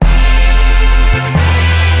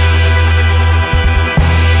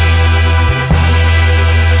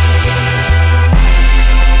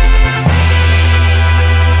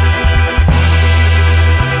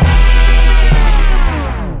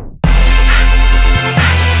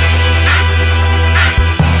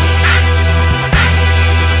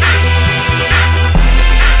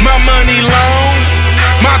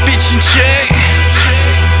bitch in check.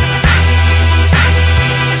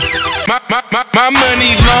 My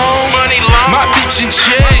money long, my bitch in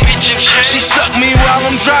check. She suck me while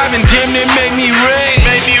I'm driving, damn that make me wreck.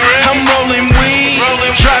 I'm rolling weed,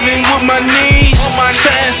 driving with my knees.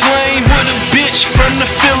 Fast lane with a bitch from the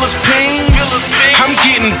Philippines. I'm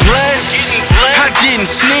getting blessed, I didn't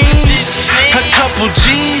sneeze. A couple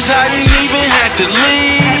G's, I didn't even have to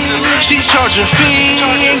leave. She charge a fee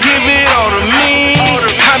and give it all to me.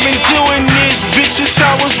 I've been doing this bitch since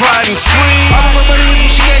I was riding spree. All of her money is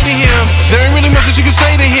what she gave to him. There ain't really much that you can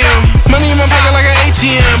say to him. Money in my pocket like an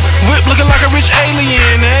ATM. Whip looking like a rich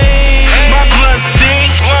alien. Hey, my blunt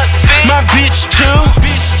thick, my bitch too.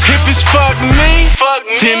 If it's fuck me,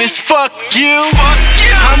 then it's fuck you.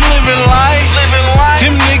 I'm living life,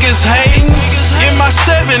 them niggas hating. In my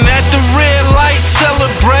 7 at the red light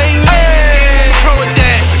celebrating. Pro with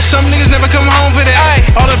that. Some niggas never come home for that.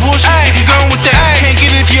 All that bullshit, you gone with that. Can't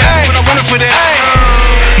get it if you ask, but I want it for that.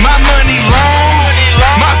 My money long,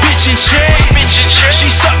 my bitch in check. She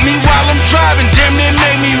suck me while I'm driving, damn that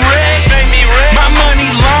make me wreck. My money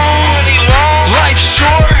long, life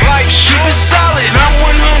short. Keep it solid, I'm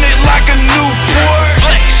 100 like a Newport.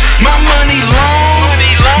 My money long,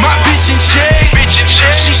 my bitch in check.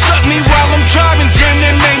 She suck me while I'm driving, damn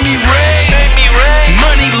that make me wreck.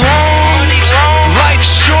 Money long, life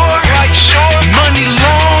short. Money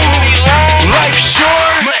long, life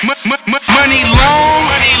short. Money long,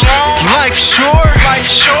 life short.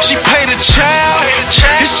 She paid a child,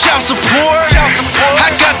 it's child support. I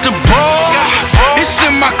got the ball, it's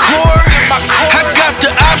in my court. I got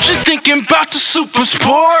the option, thinking about the super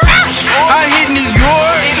sport. I hit New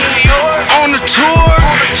York, on the tour.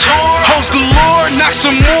 Hoes galore, knock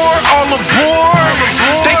some more, all aboard.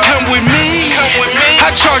 They come with me, I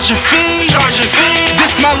charge a fee.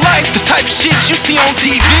 This my life, the type of shit you see on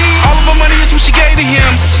TV. All of her money is what she gave to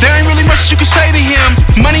him. There ain't really much you can say to him.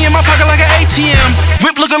 Money in my pocket like an ATM.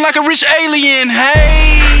 Whip looking like a rich alien.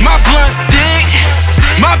 Hey, my blunt thick,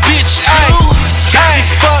 my bitch too.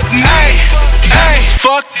 It's fuck me, it's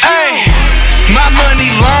fuck ay. My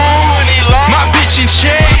money long, my bitch in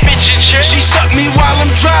check. She suck me while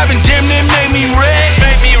I'm driving, damn that made me wreck.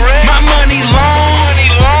 My money long,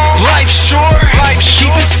 life short.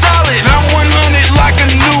 Keep it solid, I'm 100 like a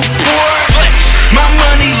Newport. My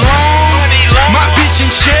money long, my bitch in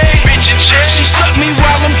check. She suck me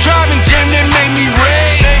while I'm driving, damn that made me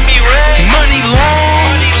wreck. Money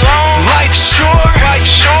long, life short.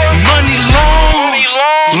 Money long,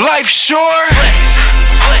 life short.